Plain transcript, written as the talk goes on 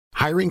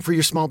Hiring for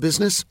your small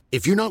business?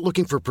 If you're not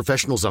looking for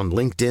professionals on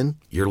LinkedIn,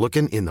 you're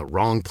looking in the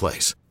wrong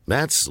place.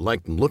 That's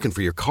like looking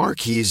for your car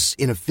keys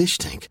in a fish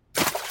tank.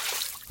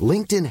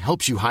 LinkedIn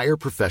helps you hire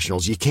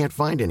professionals you can't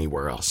find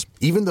anywhere else,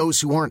 even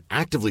those who aren't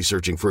actively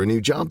searching for a new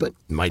job but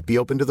might be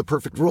open to the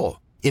perfect role.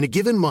 In a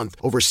given month,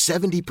 over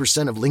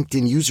 70% of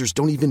LinkedIn users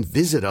don't even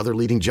visit other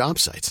leading job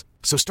sites.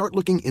 So start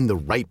looking in the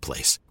right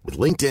place. With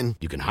LinkedIn,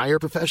 you can hire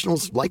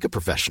professionals like a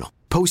professional.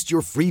 Post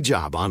your free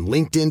job on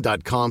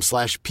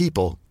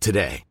linkedin.com/people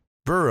today.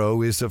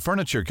 Burrow is a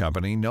furniture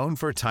company known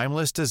for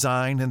timeless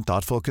design and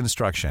thoughtful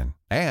construction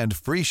and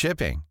free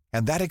shipping,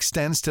 and that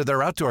extends to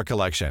their outdoor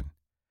collection.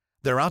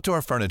 Their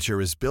outdoor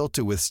furniture is built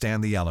to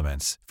withstand the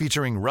elements,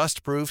 featuring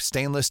rust-proof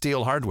stainless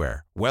steel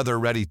hardware,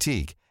 weather-ready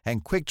teak,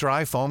 and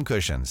quick-dry foam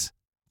cushions.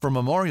 For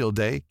Memorial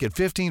Day, get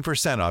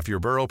 15% off your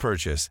Burrow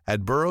purchase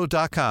at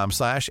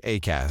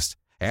burrow.com/ACAST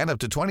and up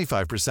to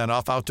 25%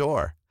 off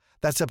outdoor.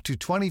 That's up to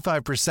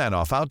 25%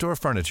 off outdoor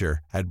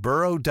furniture at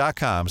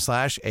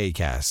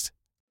burrow.com/ACAST.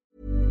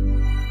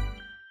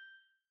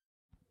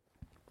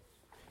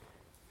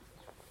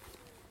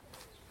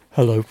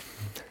 Hello,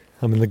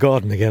 I'm in the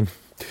garden again.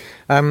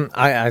 I'm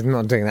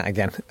not doing that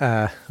again.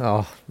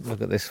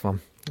 Look at this one.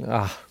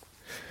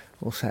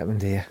 What's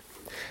happened here?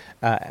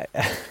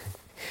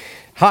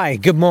 Hi,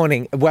 good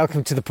morning.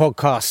 Welcome to the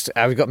podcast.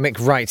 We've got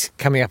Mick Wright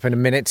coming up in a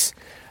minute,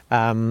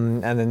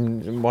 and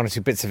then one or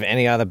two bits of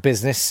any other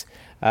business.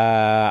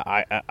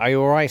 Are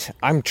you all right?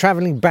 I'm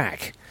travelling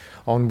back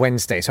on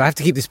Wednesday, so I have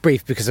to keep this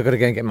brief because I've got to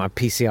go and get my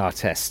PCR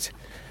test.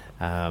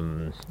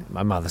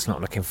 My mother's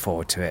not looking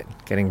forward to it,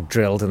 getting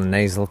drilled in the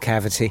nasal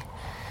cavity.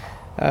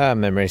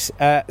 Memories.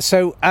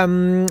 Look,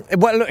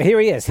 here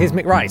he is. Here's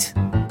Mick Wright.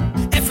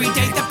 Every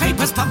day the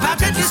papers pump out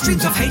endless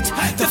streams of hate.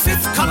 The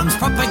fifth column's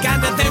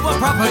propaganda they will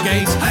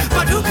propagate.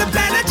 But who can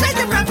penetrate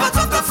the ramparts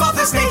of the fourth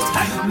estate?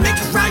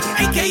 Mick Wright,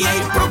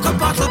 a.k.a. Broken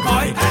Bottle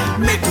Boy.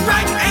 Mick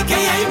Wright,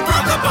 a.k.a.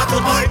 Broken Bottle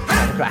Boy.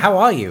 How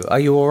are you? Are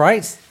you all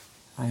right?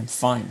 I am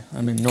fine.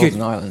 I'm in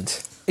Northern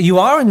Ireland. You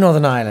are in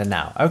Northern Ireland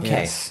now?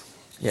 Okay.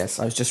 Yes,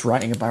 I was just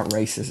writing about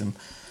racism.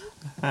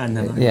 And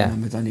then I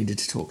remembered I needed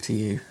to talk to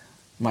you.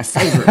 My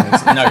favourite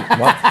racism. No,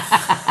 what?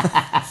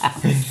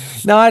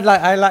 No,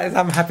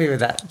 I'm happy with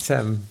that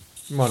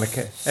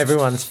moniker.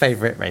 Everyone's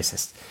favourite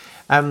racist.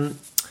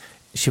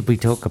 Should we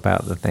talk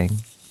about the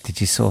thing?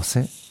 Did you source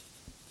it?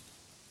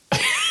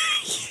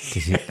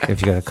 Have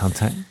you got a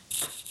contact?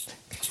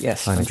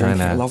 Yes, I'm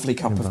drinking a lovely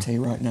cup of tea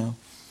right now.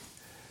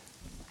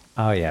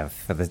 Oh yeah,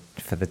 for the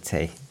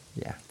tea.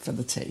 Yeah, for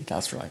the tea.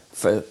 That's right.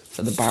 For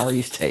the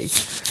Barry's tea.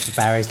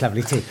 Barry's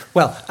lovely tea.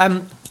 Well,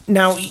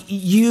 now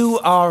you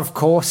are, of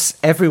course,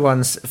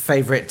 everyone's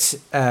favourite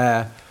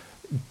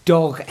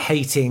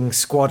dog-hating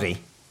squaddy.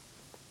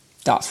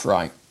 That's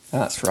right.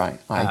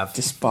 I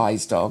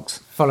despise dogs.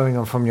 Following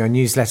on from your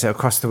newsletter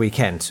across the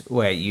weekend,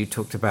 where you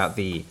talked about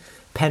the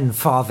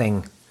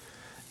Penfarthing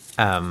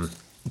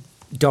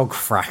dog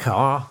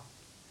fracas.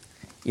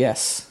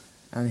 Yes,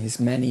 and his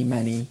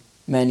many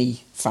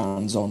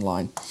fans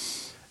online.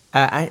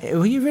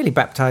 Were you really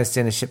baptised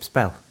in a ship's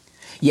bell?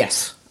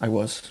 Yes, I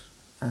was.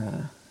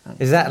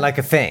 Is that like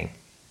a thing?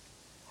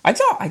 I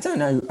don't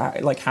know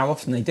like how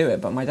often they do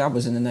it, but my dad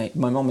was in the Navy.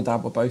 My mum and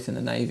dad were both in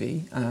the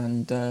Navy,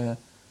 and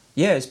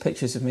there's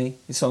pictures of me.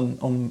 It's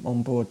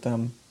on board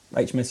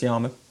HMS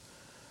Yarmouth.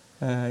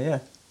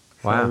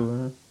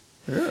 Wow.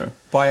 So,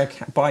 by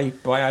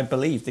I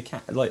believe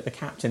the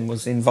captain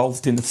was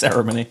involved in the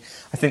ceremony.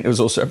 I think there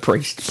was also a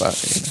priest,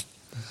 but.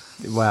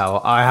 Well,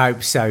 I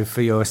hope so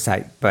for your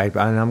sake, babe,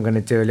 and I'm going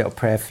to do a little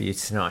prayer for you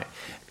tonight.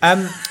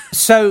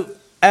 So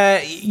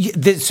he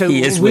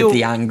is with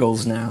the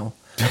Angles now.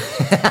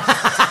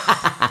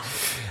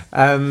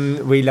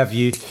 We love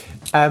you.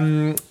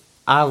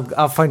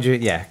 I'll find you.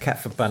 Yeah,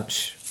 Catford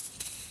Bunch.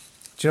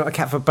 Do you know what a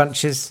Catford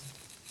Bunch is?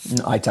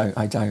 No, I don't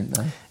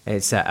know.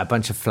 It's a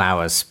bunch of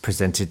flowers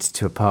presented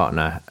to a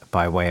partner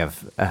by way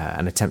of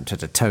an attempt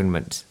at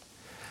atonement.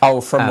 Oh,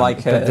 from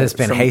but that's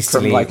been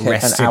hastily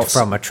wrested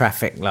from a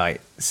traffic light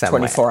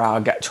somewhere.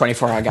 24-hour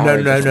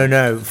garage.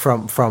 No.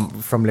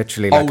 From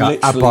literally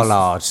a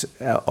bollard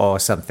or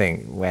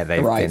something where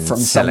they've been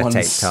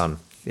sellotaped on.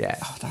 Yeah.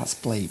 Oh, that's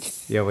bleak.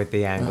 You're with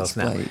the Angles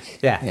now. Bleak.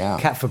 Yeah.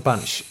 Catford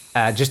Bunch.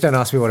 Just don't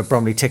ask me what a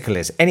Bromley tickle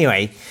is.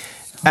 Anyway,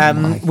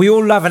 we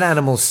all love an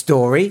animal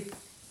story,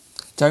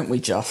 don't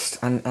we? Just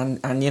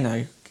and you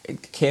know,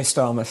 Keir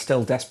Starmer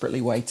still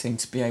desperately waiting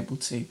to be able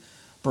to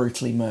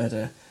brutally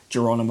murder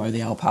Geronimo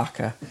the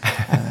alpaca.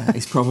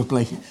 He's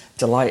probably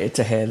delighted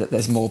to hear that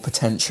there's more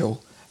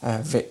potential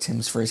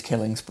victims for his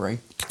killing spree.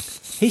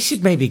 He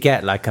should maybe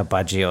get like a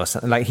budgie or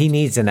something. Like, he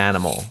needs an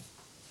animal.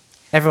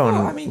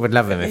 Everyone would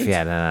love him if he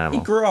had an animal.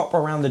 He grew up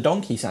around the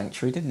donkey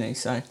sanctuary, didn't he?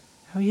 So.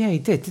 Oh yeah, he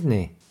did, didn't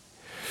he?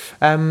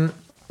 Well,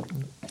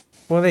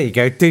 there you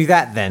go. Do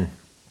that then.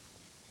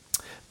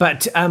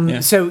 But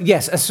so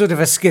yes, a sort of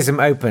a schism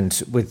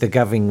opened with the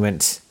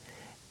government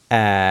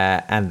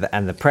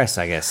and the press,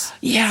 I guess.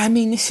 Yeah, I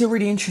mean, this is a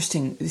really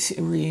interesting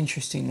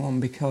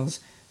one because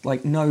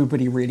like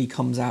nobody really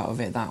comes out of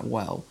it that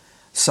well.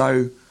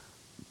 So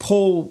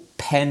Paul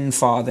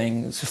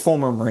Penfarthing is a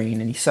former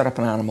Marine, and he set up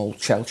an animal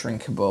shelter in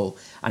Kabul,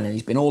 and then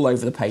he's been all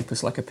over the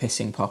papers like a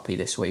pissing puppy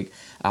this week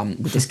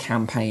with this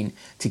campaign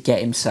to get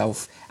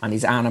himself and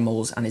his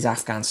animals and his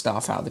Afghan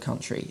staff out of the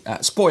country.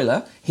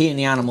 Spoiler, he and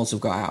the animals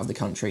have got out of the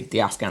country. The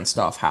Afghan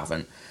staff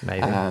haven't.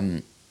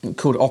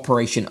 Called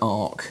Operation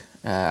Ark.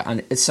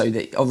 And so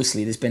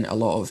obviously there's been a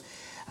lot of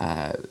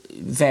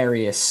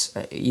various,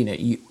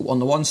 on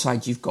the one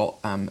side you've got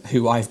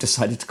who I've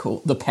decided to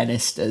call the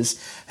Penisters,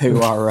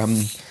 who are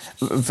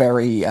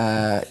very,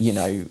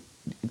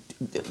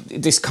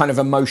 this kind of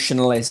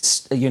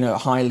emotionalist,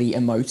 highly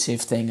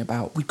emotive thing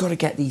about we've got to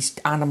get these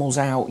animals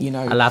out,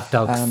 I love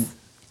dogs.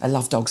 I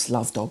love dogs,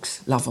 love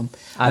them.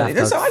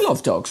 I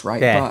love dogs,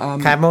 right? Yeah.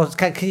 But,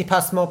 can you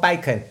pass more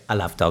bacon? I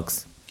love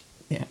dogs.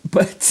 Yeah,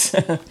 but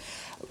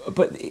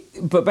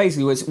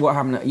basically what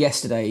happened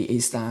yesterday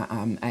is that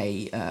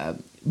a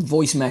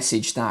voice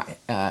message that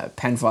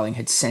Penfarthing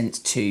had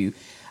sent to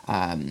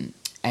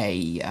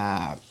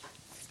a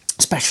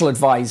special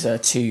advisor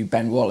to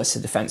Ben Wallace, the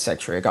Defence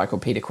Secretary, a guy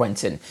called Peter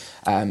Quentin,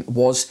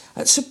 was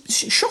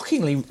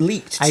shockingly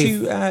leaked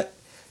to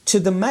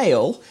the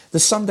Mail, the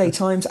Sunday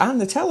Times,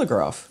 and the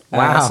Telegraph.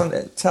 Wow!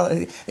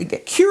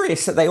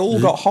 Curious that they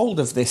all got hold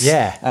of this.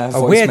 Yeah, voice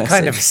a weird message.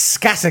 kind of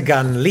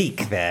scattergun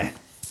leak there.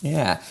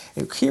 Yeah,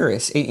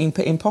 curious.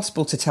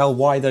 Impossible to tell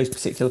why those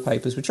particular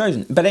papers were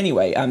chosen. But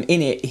anyway,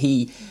 in it,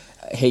 he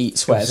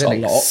swears a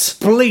lot.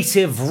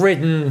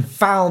 Expletive-ridden,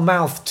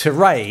 foul-mouthed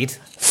tirade.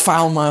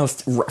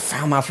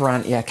 Foul-mouthed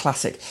rant, yeah,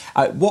 classic.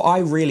 What I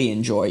really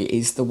enjoy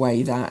is the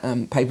way that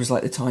papers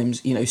like the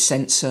Times,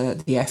 censor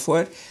the F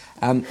word.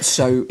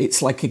 So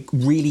it's like a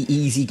really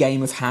easy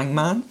game of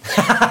hangman.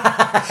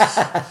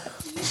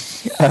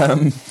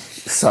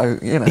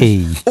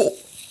 E. Oh.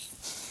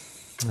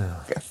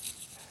 Oh.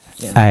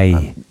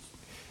 Yeah,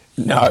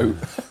 no.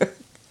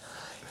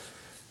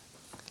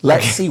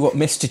 Let's see what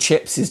Mr.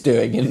 Chips is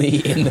doing in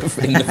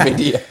the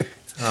video.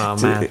 Oh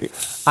man,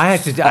 I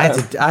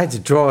had to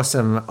draw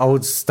some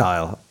old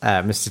style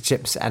Mr.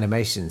 Chips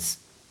animations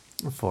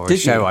for a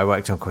show I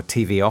worked on called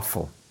TV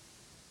Offal.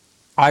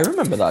 I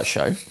remember that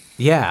show.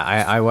 Yeah,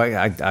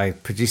 I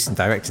produced and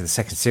directed the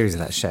second series of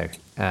that show.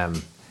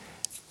 And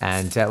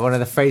one of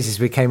the phrases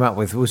we came up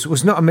with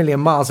was not a million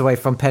miles away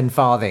from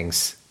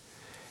Penfarthing's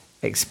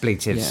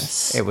expletives.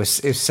 Yes. It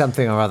was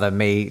something or other.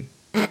 I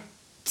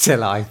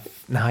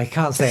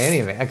can't say any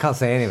of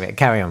it.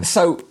 Carry on.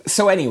 So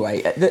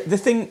anyway, the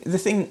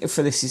thing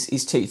for this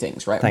is two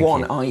things, right? Thank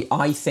One, you.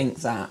 I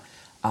think that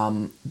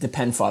the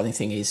Penfarthing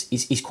thing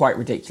is quite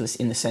ridiculous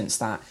in the sense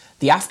that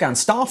the Afghan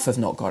staff have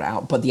not got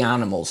out, but the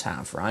animals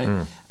have,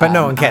 right? But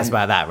no one cares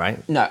about that,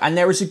 right? No, and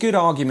there is a good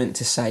argument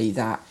to say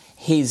that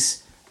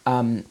his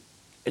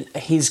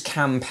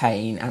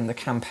campaign and the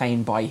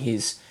campaign by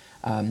his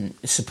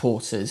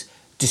supporters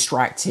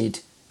distracted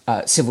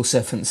civil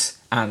servants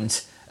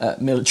and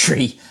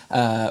military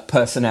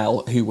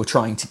personnel who were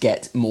trying to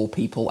get more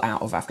people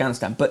out of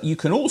Afghanistan. But you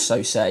can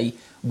also say,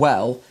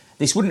 well,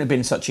 this wouldn't have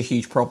been such a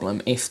huge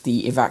problem if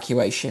the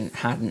evacuation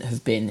hadn't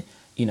have been,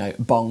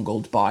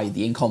 bungled by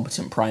the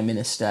incompetent Prime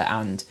Minister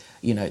and,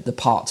 the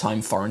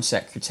part-time Foreign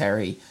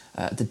Secretary,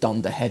 the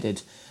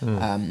dunder-headed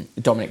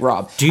Dominic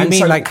Raab. Do you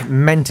mean like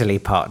mentally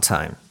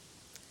part-time?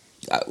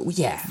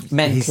 Yeah,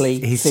 mentally,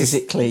 he's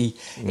physically.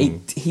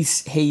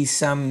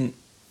 He's and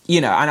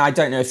I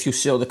don't know if you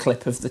saw the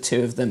clip of the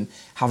two of them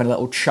having a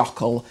little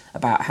chuckle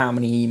about how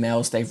many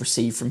emails they've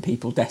received from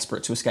people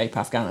desperate to escape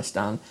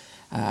Afghanistan,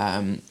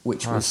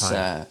 which was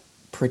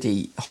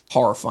pretty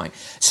horrifying.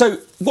 So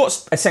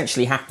what's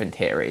essentially happened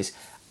here is,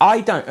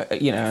 I don't,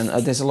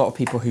 and there's a lot of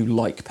people who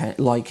like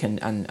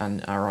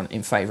and are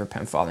in favour of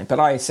Penfarthing, but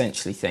I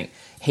essentially think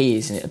he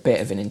is a bit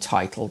of an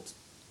entitled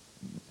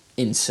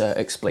insert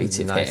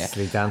expletive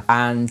Nicely here, done.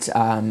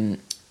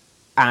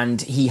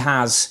 And he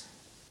has,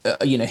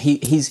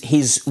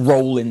 his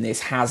role in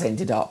this has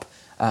ended up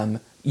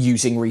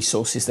using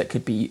resources that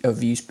could be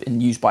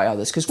used by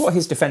others. Because what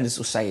his defenders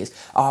will say is,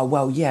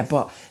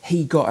 but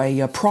he got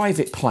a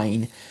private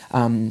plane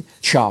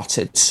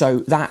chartered, so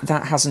that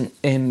hasn't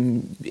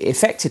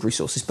affected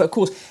resources. But of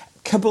course,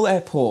 Kabul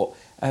Airport.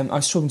 I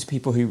was talking to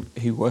people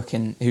who've worked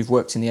in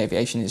the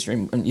aviation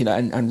industry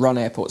and run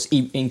airports,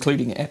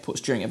 including airports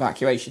during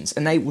evacuations,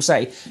 and they will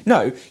say,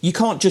 no, you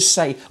can't just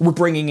say we're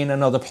bringing in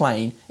another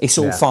plane. It's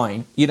all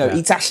fine.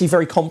 It's actually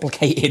very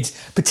complicated,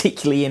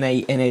 particularly in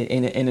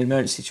an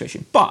emergency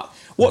situation. But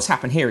what's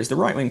happened here is the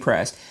right-wing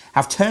press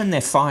have turned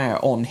their fire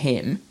on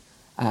him.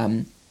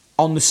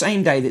 On the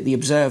same day that the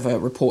Observer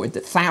reported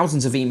that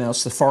thousands of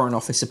emails to the Foreign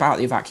Office about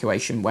the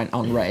evacuation went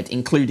unread,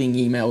 including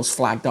emails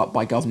flagged up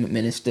by government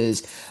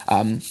ministers,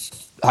 Home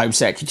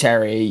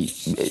Secretary,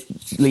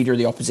 Leader of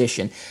the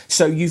Opposition.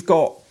 So you've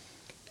got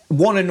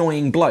one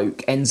annoying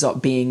bloke ends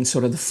up being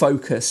sort of the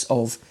focus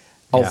of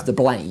the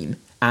blame.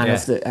 and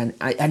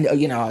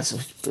Yeah. I was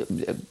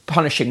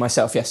punishing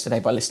myself yesterday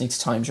by listening to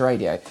Times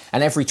Radio,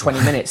 and every 20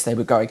 minutes they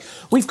were going,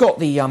 "We've got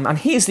the and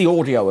here's the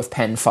audio of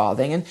Pen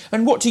Farthing,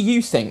 and what do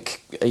you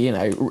think?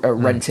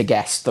 Rent a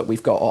guest that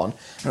we've got on."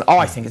 And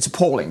I think it's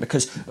appalling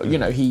because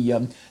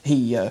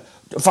he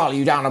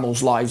valued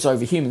animals' lives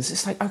over humans.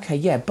 It's like, okay,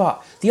 yeah,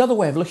 but the other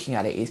way of looking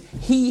at it is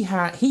he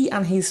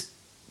and his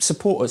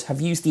supporters have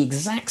used the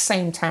exact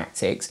same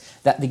tactics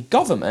that the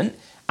government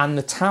and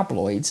the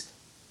tabloids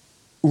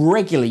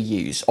regularly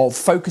use of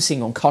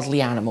focusing on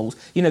cuddly animals.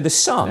 The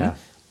Sun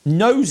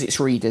knows its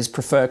readers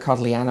prefer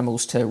cuddly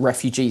animals to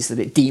refugees that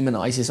it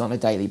demonises on a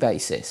daily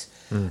basis.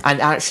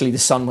 And actually, the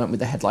Sun went with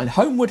the headline,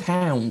 "Homeward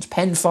Hound,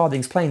 Pen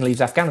Farthing's plane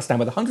leaves Afghanistan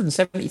with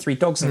 173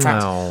 dogs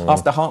intact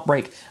after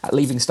heartbreak at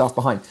leaving staff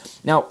behind."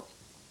 Now,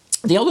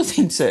 the other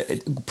thing's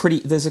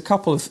there's a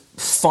couple of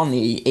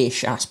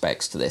funny-ish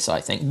aspects to this,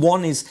 I think.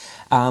 One is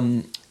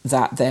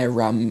that they're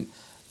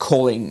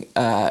calling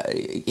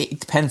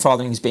Pen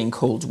Farthing is being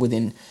called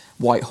within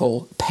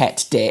Whitehall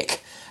Pet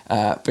Dick,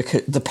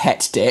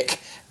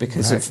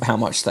 because of how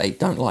much they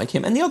don't like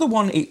him. And the other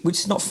one, which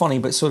is not funny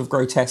but sort of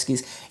grotesque,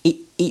 is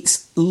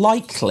it's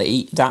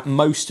likely that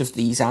most of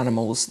these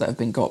animals that have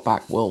been got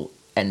back will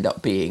end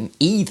up being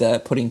either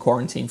put in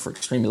quarantine for an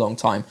extremely long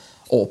time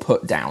or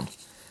put down.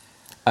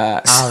 No!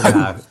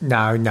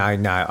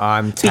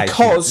 I'm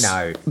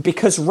taking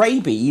because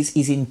rabies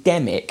is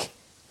endemic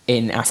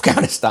in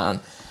Afghanistan.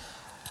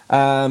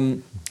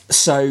 And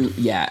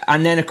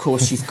then of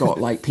course you've got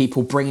like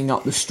people bringing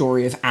up the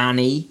story of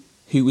Annie,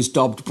 who was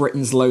dubbed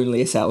Britain's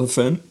loneliest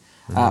elephant,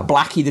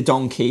 Blackie the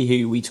donkey,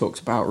 who we talked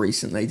about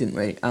recently, didn't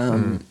we?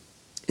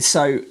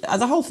 So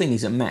the whole thing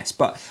is a mess,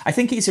 but I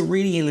think it's a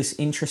really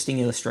interesting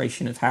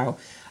illustration of how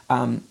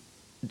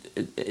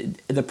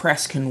the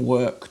press can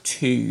work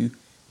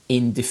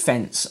in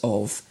defence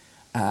of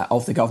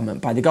the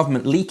government by the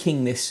government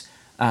leaking this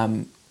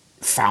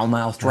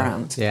foul-mouthed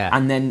rant,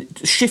 and then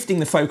shifting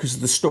the focus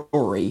of the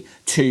story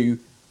to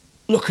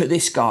look at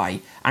this guy,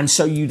 and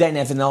so you then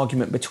have an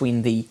argument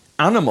between the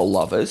animal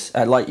lovers,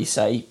 like you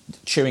say,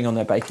 chewing on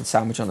their bacon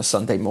sandwich on a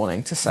Sunday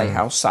morning to say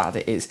how sad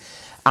it is,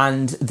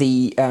 and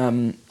the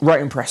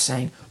right-wing press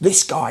saying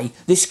this guy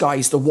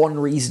is the one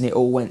reason it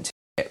all went to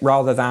shit,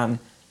 rather than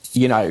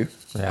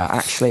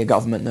actually a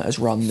government that has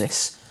run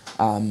this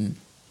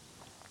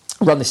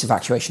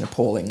evacuation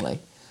appallingly.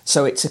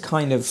 So it's a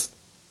kind of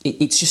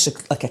it's just a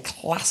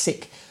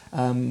classic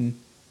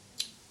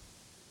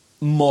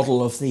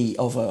model of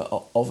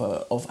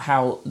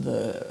how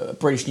the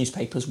British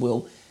newspapers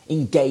will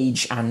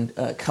engage and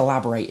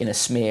collaborate in a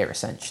smear,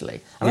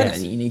 essentially. And I don't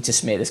think you need to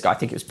smear this guy. I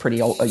think it was pretty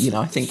old.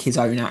 I think his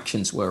own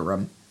actions were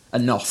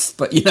enough.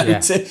 But he's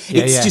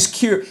just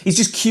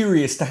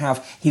curious to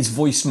have his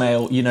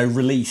voicemail,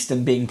 released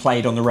and being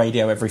played on the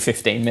radio every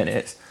 15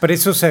 minutes. But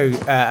it's also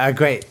a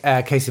great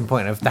case in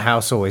point of the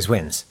House always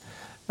wins.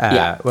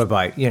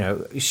 Whereby,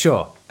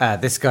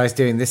 this guy's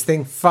doing this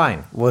thing,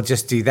 fine, we'll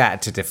just do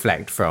that to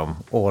deflect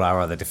from all our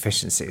other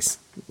deficiencies.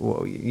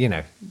 Well,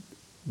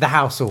 the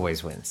House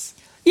always wins.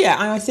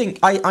 Yeah, and I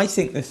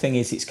think the thing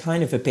is, it's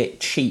kind of a bit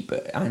cheap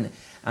and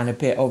a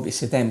bit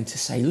obvious of them to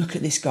say, look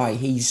at this guy,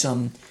 he's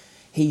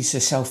a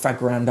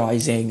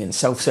self-aggrandising and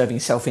self-serving,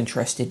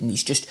 self-interested, and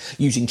he's just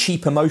using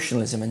cheap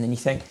emotionalism. And then you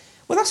think,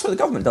 well, that's what the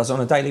government does on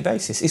a daily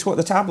basis. It's what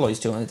the tabloids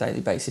do on a daily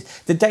basis.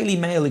 The Daily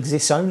Mail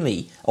exists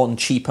only on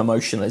cheap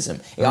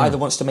emotionalism. It either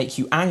wants to make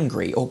you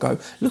angry or go,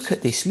 look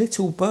at this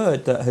little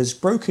bird that has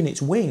broken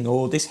its wing,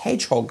 or this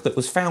hedgehog that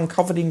was found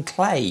covered in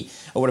clay,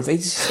 or whatever.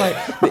 It's just like,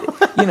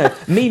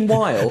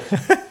 meanwhile...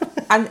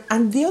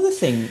 And the other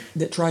thing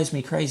that drives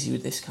me crazy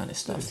with this kind of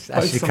stuff... It's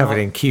actually covered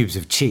in cubes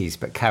of cheese,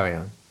 but carry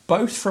on.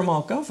 Both from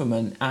our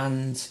government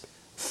and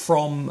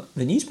from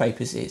the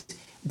newspapers is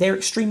they're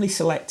extremely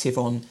selective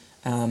on...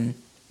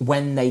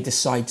 when they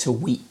decide to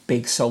weep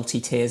big salty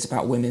tears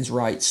about women's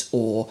rights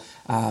or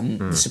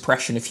the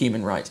suppression of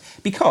human rights.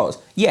 Because,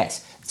 yes,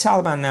 the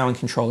Taliban now in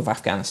control of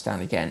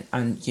Afghanistan again,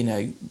 and,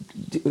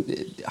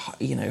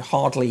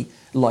 hardly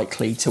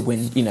likely to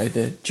win,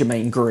 the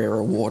Germaine Greer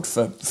Award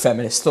for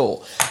feminist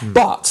thought.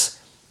 But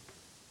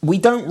we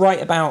don't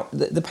write about...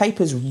 The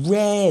papers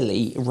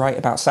rarely write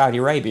about Saudi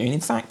Arabia. And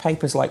in fact,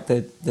 papers like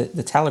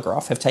the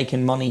Telegraph have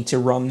taken money to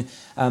run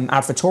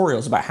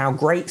advertorials about how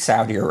great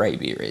Saudi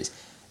Arabia is.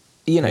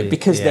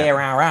 Because they're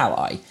our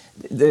ally.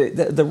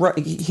 The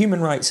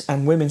human rights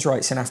and women's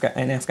rights in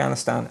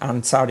Afghanistan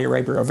and Saudi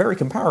Arabia are very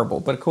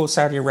comparable. But of course,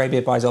 Saudi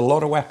Arabia buys a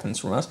lot of weapons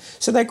from us,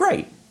 so they're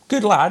great,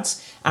 good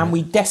lads. And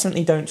we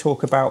definitely don't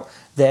talk about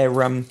their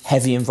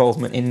heavy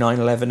involvement in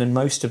 9/11 and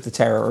most of the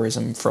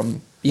terrorism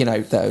from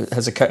that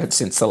has occurred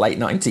since the late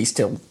 90s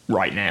till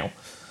right now.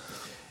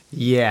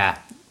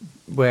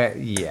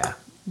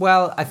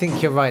 Well, I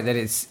think you're right that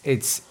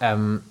it's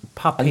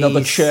puppies.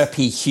 Another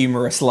chirpy,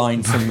 humorous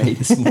line from me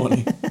this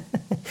morning.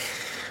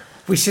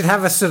 We should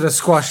have a sort of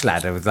squash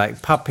ladder with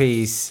like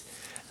puppies,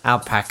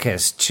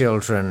 alpacas,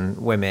 children,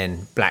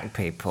 women, black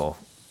people,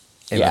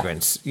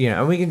 immigrants.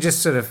 And we can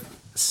just sort of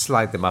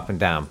slide them up and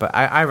down. But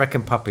I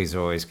reckon puppies are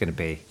always going to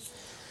be.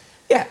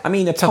 Yeah, I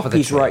mean, a Top of the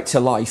puppy's tree. right to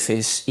life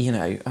is, you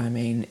know, I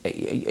mean,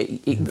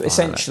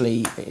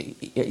 essentially,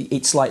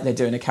 it's like they're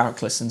doing a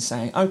calculus and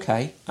saying,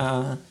 okay,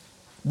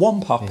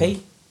 one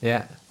puppy,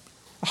 Yeah.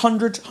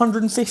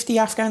 150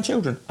 Afghan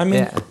children. I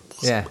mean,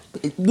 Yeah.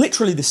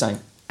 literally the same.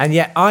 And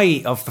yet I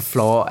eat off the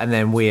floor and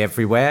then we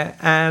everywhere,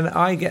 and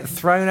I get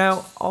thrown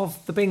out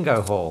of the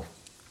bingo hall.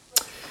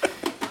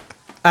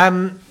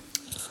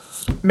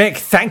 Mick,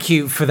 thank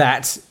you for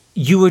that.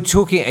 You were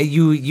talking.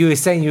 You were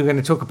saying you were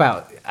going to talk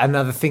about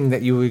another thing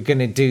that you were going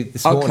to do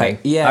this morning.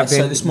 Yeah, I've been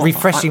so this morning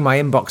refreshing my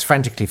inbox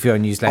frantically for your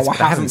newsletter. Oh, I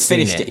but haven't seen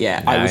finished it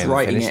yet. No, I was haven't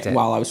writing finished it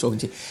while I was talking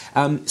to you.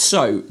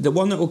 So the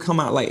one that will come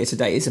out later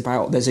today is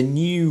about. There's a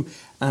new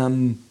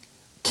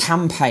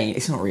campaign.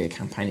 It's not really a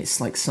campaign.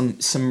 It's like some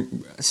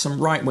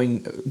right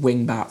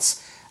wingnuts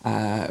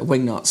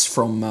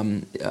from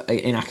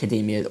in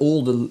academia.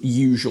 All the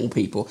usual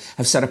people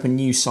have set up a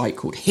new site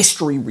called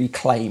History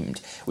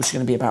Reclaimed, which is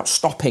going to be about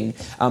stopping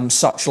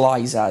such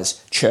lies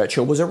as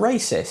Churchill was a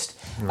racist.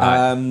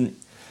 Right.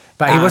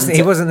 But he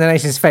wasn't the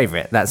nation's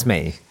favourite. That's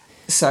me.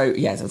 So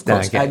yes, of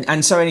course. Okay.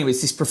 And so,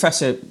 anyways, this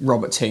Professor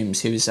Robert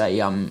Toombs, who is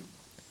a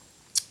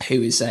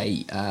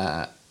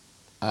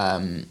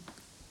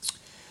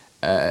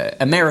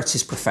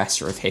emeritus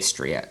professor of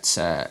history at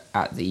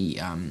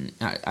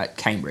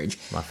Cambridge.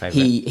 My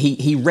favourite.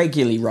 He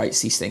regularly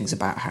writes these things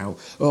about how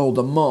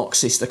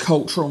the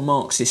cultural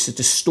Marxists are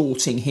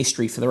distorting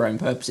history for their own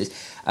purposes.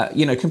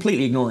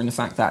 Completely ignoring the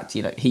fact that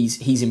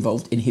he's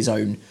involved in his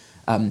own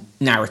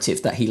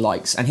narrative that he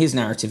likes, and his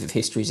narrative of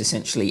history is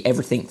essentially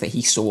everything that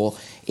he saw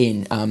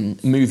in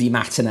movie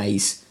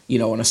matinees.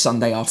 On a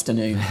Sunday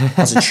afternoon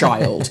as a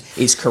child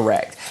is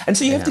correct. And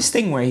so you have this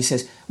thing where he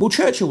says, well,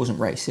 Churchill wasn't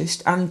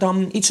racist, and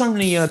it's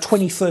only a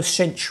 21st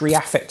century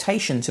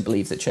affectation to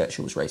believe that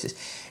Churchill was racist.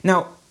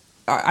 Now,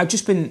 I've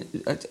just been,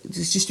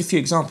 there's just a few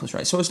examples,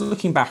 right? So I was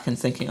looking back and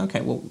thinking,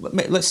 okay, well,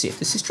 let's see if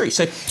this is true.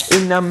 So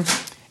in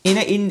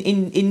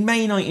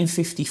May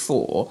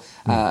 1954,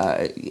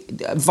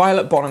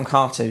 Violet Bonham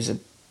Carter, who's a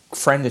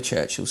friend of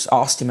Churchill's,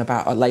 asked him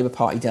about a Labour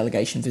Party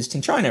delegation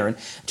visiting China, and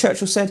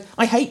Churchill said,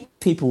 I hate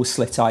people with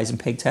slit eyes and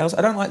pigtails.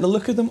 I don't like the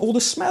look of them or the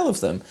smell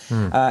of them.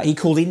 He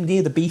called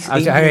India the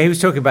beastly... He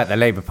was talking about the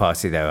Labour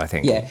Party, though, I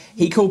think. Yeah,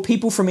 he called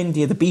people from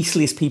India the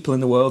beastliest people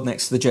in the world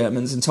next to the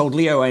Germans, and told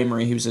Leo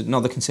Amery, who's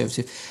another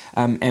Conservative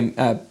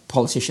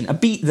politician,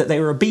 that they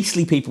were a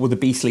beastly people with a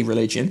beastly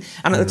religion.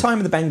 And at the time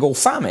of the Bengal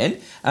famine,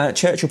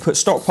 Churchill put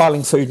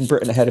stockpiling food in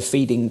Britain ahead of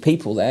feeding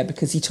people there,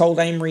 because he told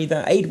Amery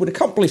that aid would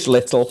accomplish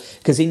little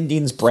because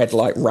Indians bred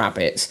like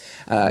rabbits.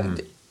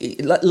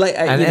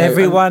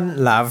 Everyone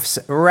loves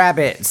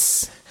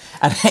rabbits.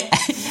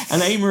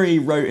 And Amory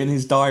wrote in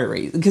his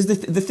diary, because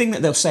the thing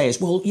that they'll say is,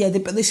 well, yeah,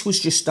 but this was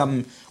just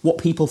what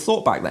people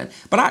thought back then.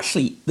 But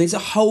actually, there's a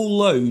whole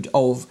load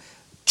of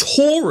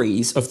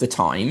Tories of the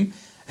time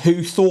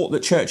who thought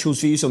that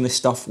Churchill's views on this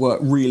stuff were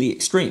really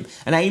extreme.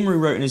 And Amory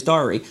wrote in his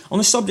diary, on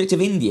the subject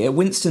of India,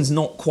 Winston's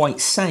not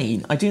quite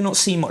sane. I do not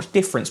see much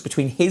difference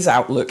between his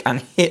outlook and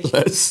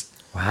Hitler's.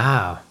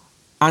 Wow.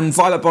 And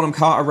Violet Bonham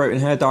Carter wrote in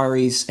her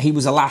diaries, he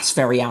was alas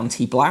very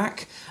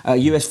anti-black.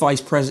 US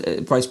Vice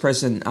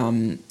President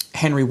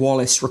Henry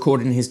Wallace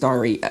recorded in his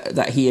diary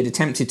that he had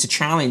attempted to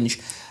challenge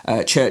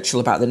Churchill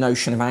about the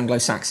notion of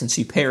Anglo-Saxon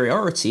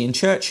superiority, and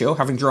Churchill,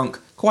 having drunk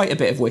quite a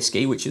bit of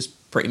whiskey, which is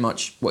pretty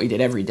much what he did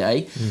every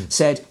day,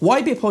 said,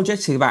 why be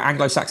apologetic about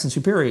Anglo-Saxon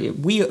superiority?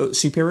 We're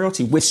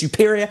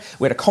superior,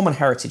 we had a common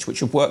heritage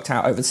which had worked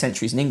out over the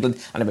centuries in England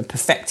and had been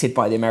perfected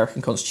by the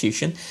American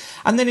Constitution.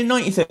 And then in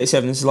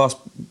 1937, this is the last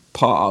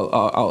part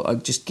I'll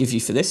just give you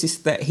for this,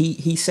 is that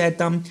he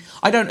said,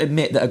 I don't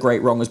admit that a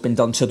great wrong has been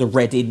done to the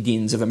Red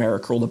Indians of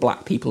America or the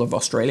black people of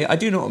Australia. I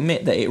do not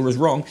admit that it was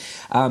wrong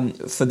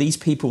for these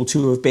people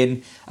to have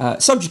been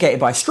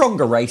subjugated by a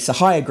stronger race, a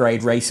higher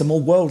grade race, a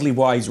more worldly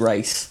wise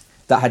race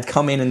that had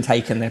come in and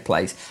taken their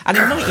place. And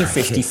in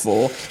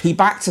 1954, he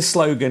backed a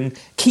slogan,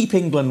 keep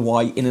England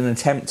white, in an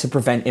attempt to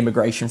prevent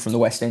immigration from the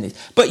West Indies.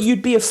 But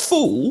you'd be a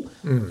fool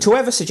to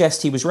ever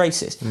suggest he was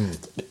racist.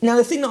 Now,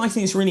 the thing that I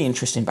think is really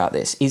interesting about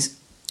this is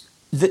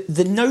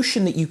the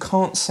notion that you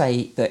can't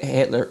say that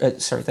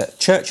that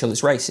Churchill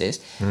is racist.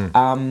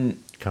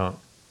 Can't.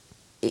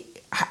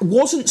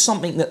 Wasn't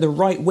something that the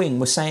right wing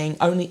was saying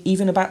only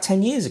even about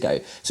 10 years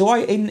ago. So I,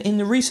 in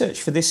the research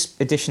for this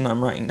edition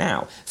I'm writing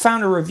now,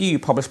 found a review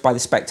published by The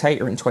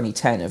Spectator in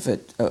 2010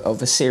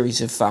 of a series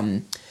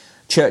of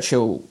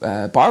Churchill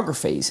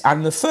biographies,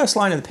 and the first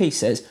line of the piece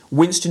says,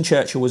 Winston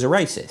Churchill was a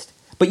racist.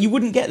 But you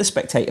wouldn't get The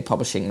Spectator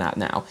publishing that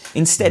now.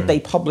 Instead,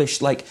 they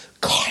published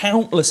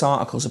countless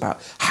articles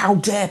about how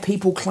dare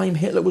people claim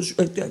Churchill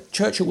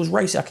was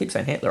racist. I keep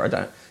saying Hitler, I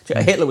don't.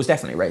 Hitler was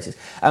definitely racist.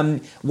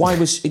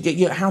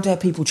 How dare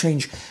people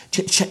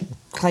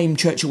claim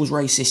Churchill was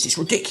racist? It's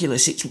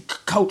ridiculous. It's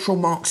cultural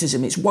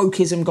Marxism. It's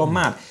wokeism gone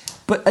mad.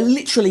 But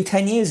literally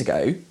 10 years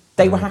ago,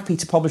 they were happy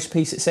to publish a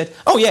piece that said,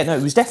 oh yeah, no,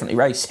 it was definitely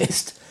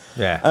racist.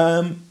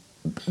 Yeah.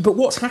 But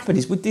what's happened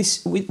is with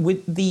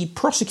the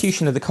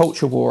prosecution of the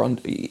culture war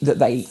that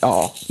they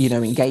are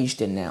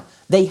engaged in now,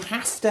 they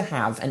have to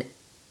have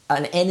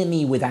an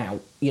enemy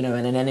without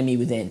and an enemy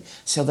within.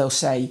 So they'll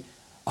say,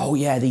 oh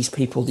yeah, these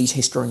people, these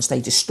historians,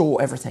 they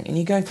distort everything. And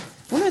you go,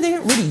 well, no, they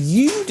don't really.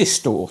 You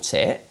distort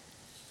it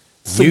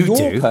for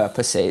your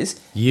purposes.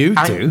 You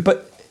do.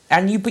 But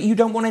you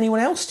don't want anyone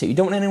else to. You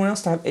don't want anyone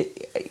else to have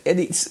it. And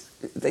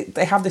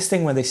they have this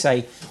thing where they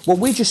say, well,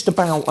 we're just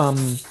about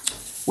honest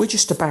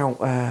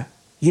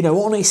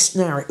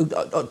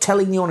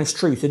telling the honest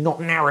truth and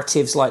not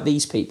narratives like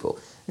these people.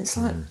 And it's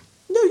like,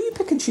 no, you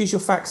pick and choose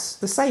your facts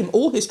the same.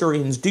 All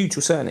historians do to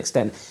a certain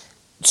extent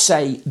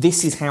say,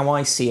 this is how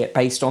I see it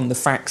based on the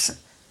facts.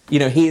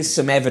 Here's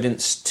some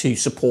evidence to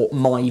support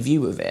my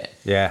view of it.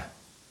 Yeah.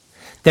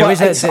 There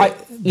is a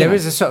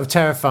sort of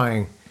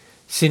terrifying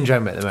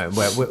syndrome at the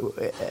moment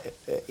where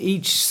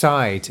each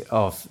side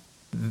of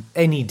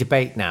any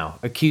debate now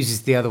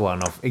accuses the other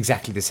one of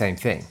exactly the same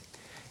thing.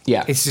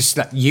 Yeah. It's just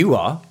like, you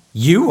are.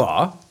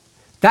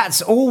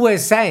 That's all we're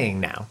saying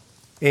now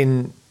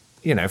in,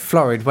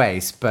 florid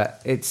ways, but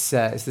it's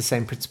the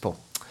same principle.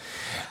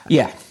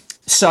 Yeah.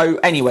 So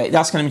anyway,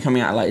 that's going to be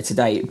coming out later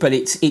today, but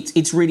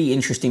it's really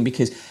interesting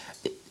because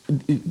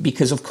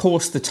of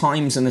course the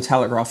Times and the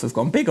Telegraph have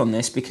gone big on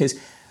this, because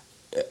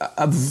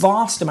a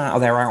vast amount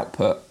of their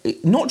output,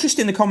 not just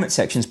in the comment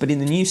sections but in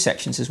the news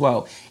sections as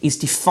well, is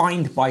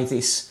defined by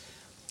this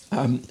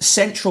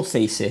central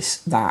thesis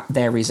that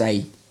there is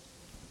a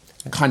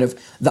kind of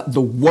that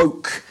the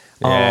woke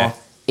are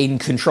in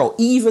control,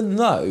 even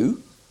though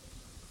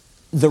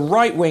the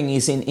right wing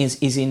is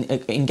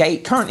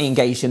currently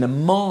engaged in a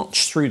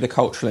march through the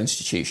cultural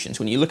institutions.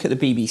 When you look at the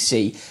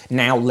BBC,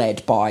 now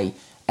led by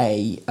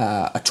a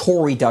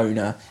Tory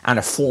donor and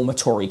a former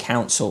Tory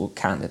council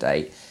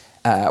candidate.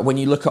 When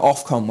you look at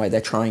Ofcom, where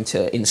they're trying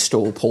to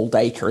install Paul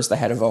Dacre as the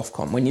head of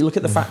Ofcom. When you look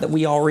at the fact that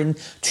we are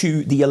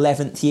into the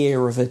 11th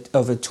year of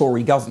a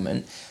Tory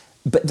government,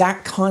 but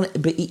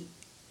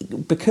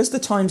because the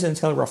Times and the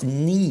Telegraph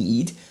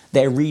need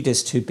their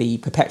readers to be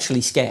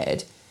perpetually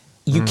scared,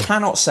 you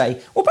cannot say,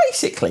 well,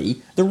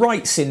 basically, the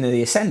right's in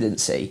the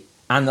ascendancy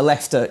and the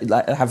left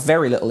have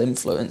very little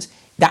influence.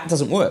 That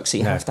doesn't work. So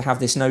you have to have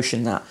this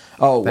notion that,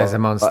 there's a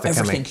monster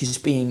everything is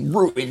being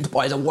ruined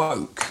by the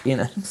woke.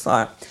 It's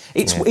like,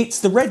 it's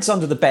the Reds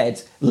under the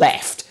bed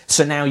left.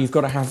 So now you've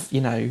got to have,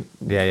 I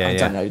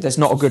don't know. There's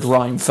not a good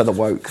rhyme for the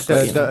woke. No,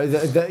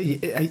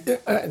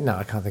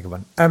 I can't think of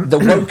one. The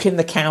woke in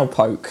the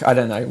cowpoke. I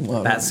don't know.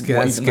 Well, that's good.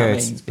 That's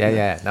good.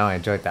 No, I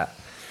enjoyed that.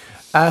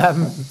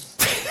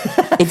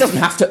 It doesn't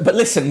have to. But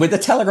listen, with the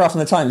Telegraph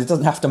and the Times, it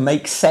doesn't have to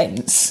make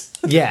sense.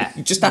 Yeah.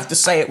 You just have to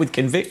say it with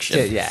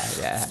conviction. Yeah.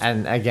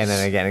 And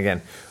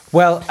again.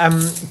 Well,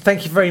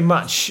 thank you very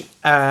much,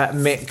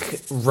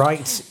 Mick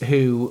Wright,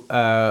 who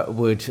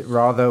would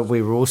rather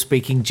we were all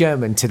speaking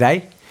German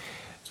today.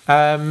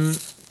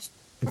 That's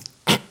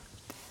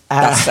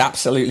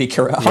absolutely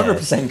correct.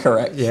 100%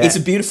 correct. Yeah. It's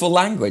a beautiful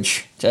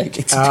language, Jake.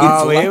 It's a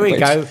beautiful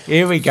language.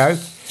 Here we go.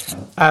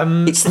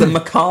 It's the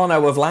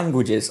Meccano of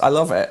languages. I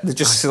love it. They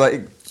just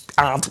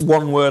add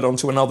one word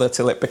onto another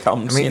till it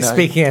becomes,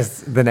 speaking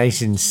as the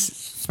nation's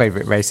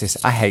favourite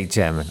racist, I hate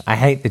German. I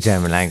hate the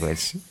German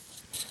language.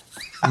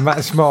 I'm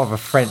much more of a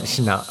French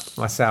nut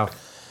myself.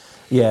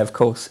 Yeah, of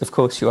course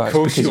you are.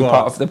 Because you're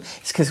part of them.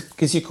 It's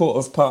because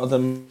you're part of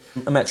the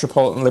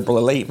metropolitan liberal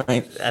elite,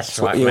 mate. That's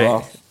right, what you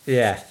are.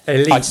 Yeah,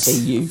 elite. I see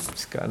you.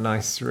 It's got a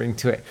nice ring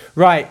to it.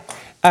 Right.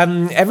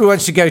 Everyone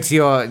should go to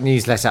your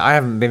newsletter. I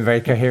haven't been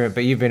very coherent,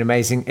 but you've been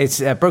amazing.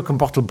 It's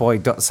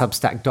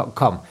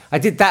brokenbottleboy.substack.com. I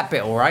did that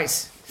bit all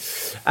right.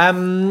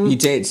 You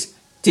did.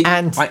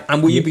 And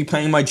will you be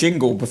playing my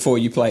jingle before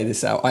you play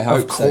this out? I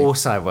hope so. Of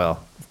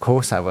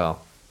course I will.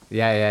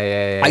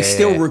 Yeah. I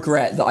still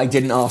regret that I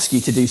didn't ask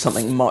you to do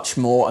something much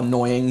more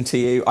annoying to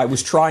you. I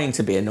was trying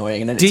to be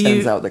annoying, and then it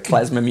turns out that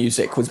klezmer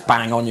music was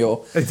bang on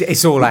your...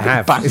 It's all I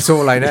have. It's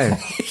all I know.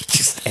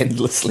 Just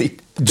endlessly...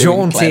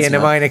 Jaunty in a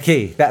minor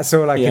key. That's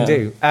all I can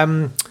do.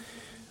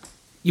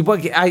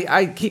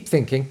 I keep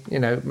thinking,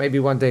 maybe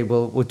one day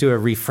we'll do a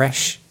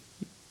refresh.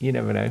 You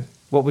never know.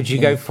 What would you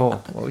go for?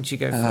 What would you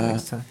go for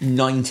next time?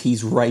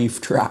 90s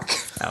rave track.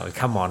 Oh,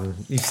 come on.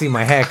 You've seen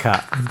my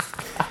haircut.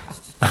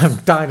 I'm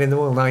dying in the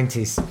wool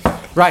 90s.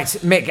 Right,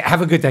 Mick,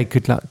 have a good day.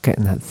 Good luck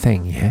getting that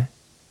thing, yeah?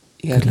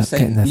 Yeah, good luck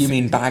getting that. You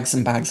mean bags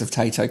and bags of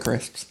Tato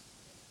crisps?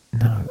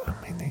 No, I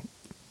mean...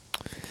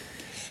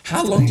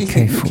 How long do you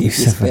think you keep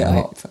this bit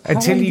up?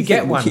 Until you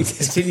get one.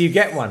 Until you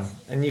get one.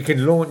 And you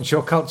can launch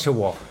your culture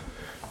war.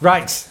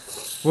 Right.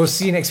 We'll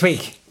see you next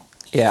week.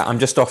 Yeah, I'm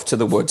just off to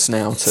the woods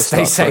now to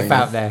stay safe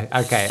out there.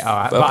 Okay, all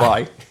right.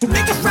 Bye-bye.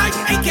 Mick Wright,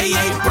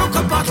 a.k.a.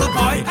 Broken Bottle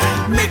Boy.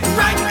 Mick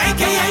Wright,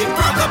 a.k.a.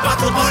 Broken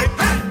Bottle Boy.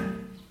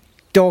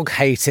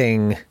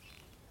 Dog-hating,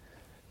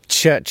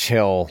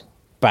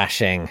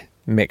 Churchill-bashing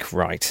Mick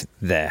Wright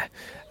there.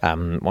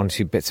 One or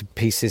two bits and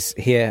pieces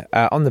here.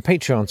 On the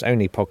Patreons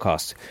only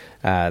podcast,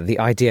 the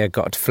idea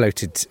got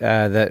floated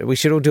that we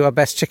should all do our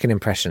best chicken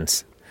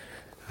impressions.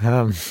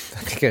 I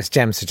think it was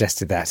Jem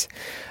suggested that.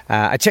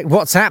 I checked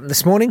WhatsApp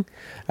this morning.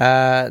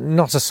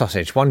 Not a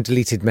sausage. One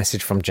deleted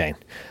message from Jane.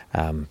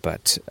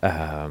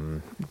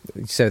 So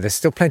there's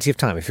still plenty of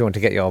time if you want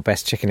to get your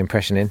best chicken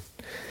impression in.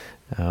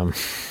 I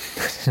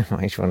don't know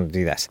why you want to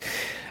do that.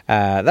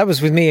 That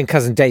was with me and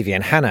cousin Davey,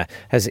 and Hannah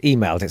has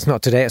emailed, it's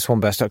not today at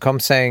swanburst.com,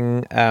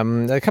 saying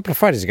a couple of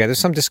Fridays ago there was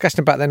some discussion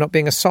about there not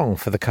being a song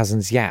for the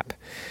Cousins Yap.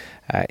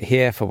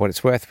 Here, for what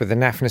it's worth, with a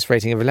naffness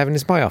rating of 11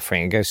 is my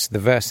offering. It goes to the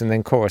verse and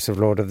then chorus of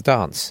Lord of the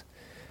Dance.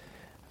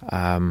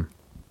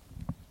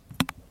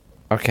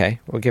 Okay,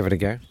 we'll give it a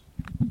go.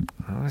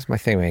 Oh, that's my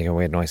thing making a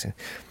weird noise.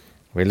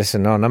 We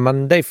listen on a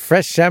Monday,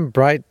 fresh and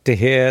bright, to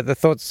hear the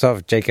thoughts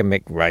of Jake and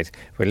Mick Wright.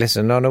 We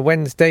listen on a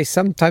Wednesday,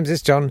 sometimes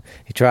it's John.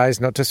 He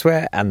tries not to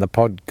swear, and the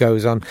pod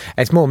goes on.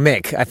 It's more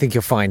Mick, I think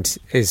you'll find,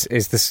 is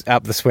this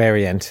up the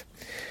sweary end.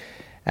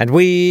 And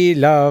we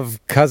love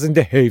Cousin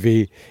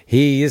Davey.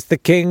 He is the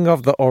king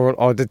of the oral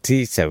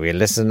oddity. So we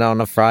listen on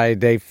a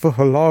Friday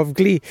full of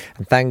glee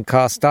and thank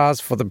our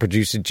stars for the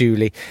producer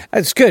Julie.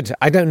 It's good.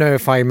 I don't know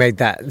if I made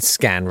that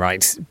scan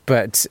right,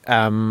 but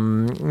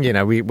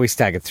we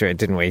staggered through it,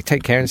 didn't we?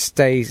 Take care and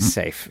stay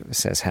safe,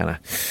 says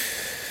Hannah.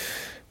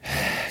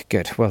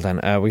 Good. Well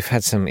done. We've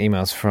had some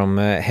emails from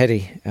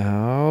Hedy.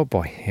 Oh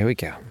boy, here we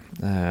go.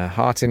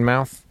 Heart in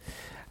mouth.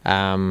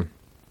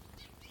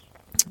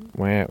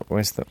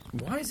 Where's the...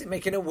 Why is it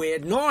making a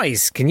weird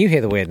noise? Can you hear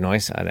the weird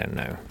noise? I don't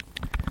know.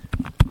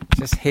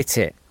 Just hit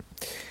it.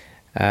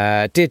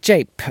 Dear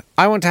Jape,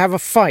 I want to have a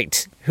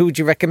fight. Who would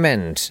you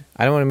recommend?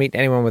 I don't want to meet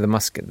anyone with a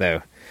musket,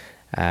 though.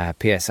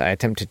 P.S. I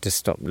attempted to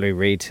stop Lou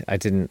Reed. I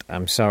didn't.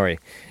 I'm sorry.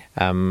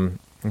 There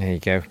you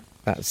go.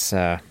 That's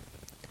the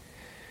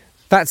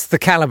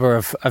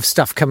calibre of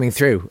stuff coming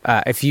through.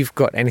 If you've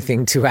got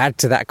anything to add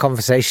to that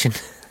conversation,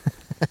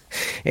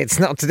 it's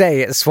not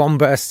today. It's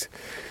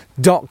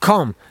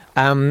swanburst.com.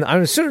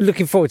 I'm sort of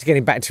looking forward to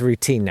getting back to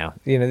routine now.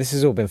 This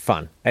has all been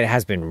fun. It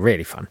has been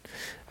really fun.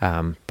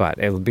 But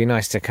it'll be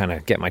nice to kind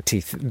of get my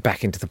teeth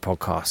back into the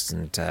podcast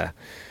and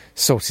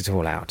sort it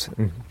all out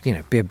and,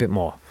 be a bit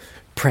more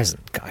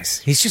present, guys.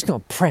 He's just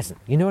not present.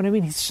 You know what I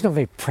mean? He's just not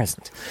very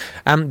present.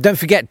 Don't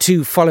forget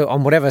to follow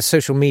on whatever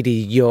social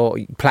media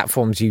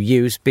platforms you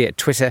use, be it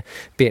Twitter,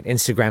 be it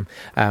Instagram.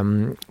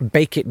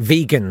 Bake It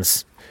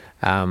Vegans.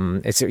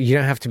 You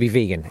don't have to be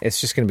vegan.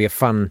 It's just going to be a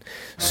fun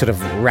sort of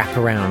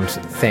wraparound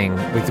thing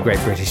with the Great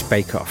British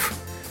Bake Off.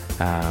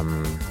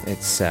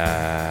 It's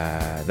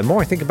the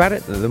more I think about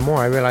it, the more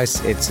I realise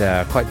it's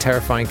a quite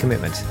terrifying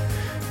commitment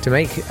to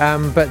make.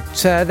 But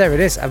there it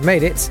is. I've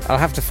made it. I'll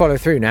have to follow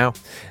through now.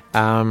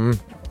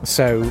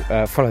 So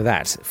follow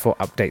that for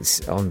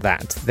updates on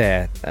that,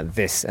 there,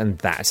 this, and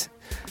that,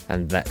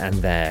 and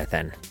there.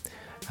 Then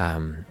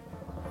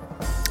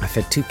I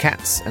fed 2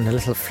 cats and a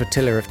little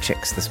flotilla of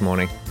chicks this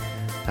morning.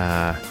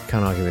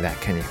 Can't argue with that,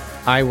 can you?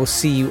 I will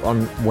see you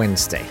on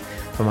Wednesday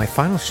for my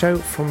final show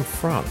from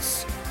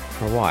France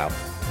for a while.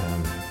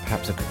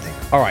 Perhaps a good thing.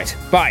 All right,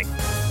 bye.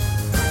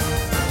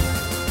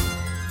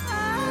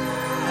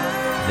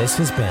 This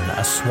has been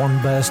a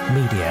Swanburst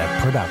Media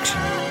production.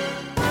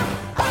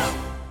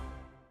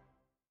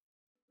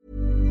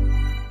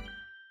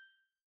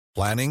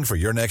 Planning for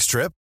your next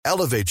trip?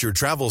 Elevate your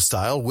travel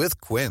style with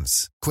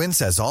Quince. Quince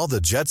has all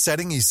the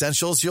jet-setting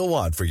essentials you'll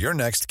want for your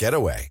next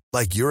getaway,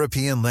 like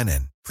European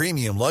linen,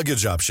 premium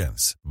luggage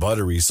options,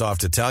 buttery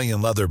soft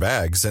Italian leather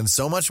bags, and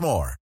so much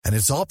more. And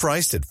it's all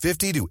priced at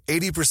 50 to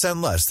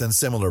 80% less than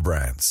similar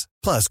brands.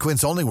 Plus,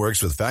 Quince only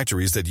works with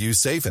factories that use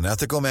safe and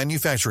ethical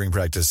manufacturing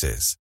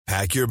practices.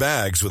 Pack your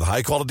bags with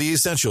high-quality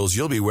essentials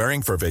you'll be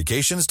wearing for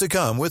vacations to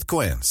come with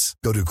Quince.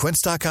 Go to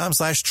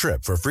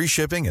quince.com/trip for free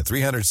shipping and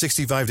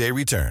 365-day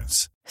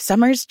returns.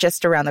 Summer's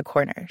just around the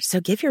corner, so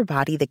give your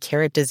body the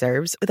care it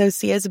deserves with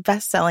Osea's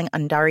best-selling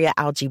Undaria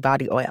Algae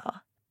Body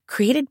Oil.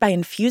 Created by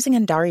infusing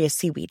Undaria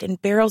seaweed in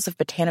barrels of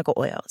botanical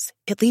oils,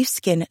 it leaves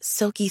skin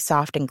silky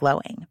soft and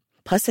glowing.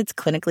 Plus, it's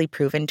clinically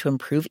proven to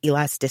improve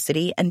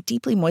elasticity and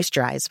deeply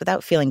moisturize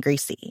without feeling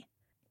greasy.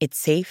 It's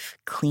safe,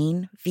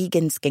 clean,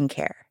 vegan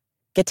skincare.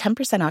 Get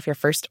 10% off your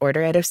first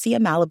order at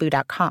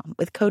OseaMalibu.com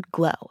with code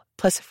GLOW,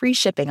 plus free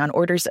shipping on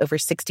orders over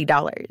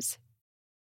 $60.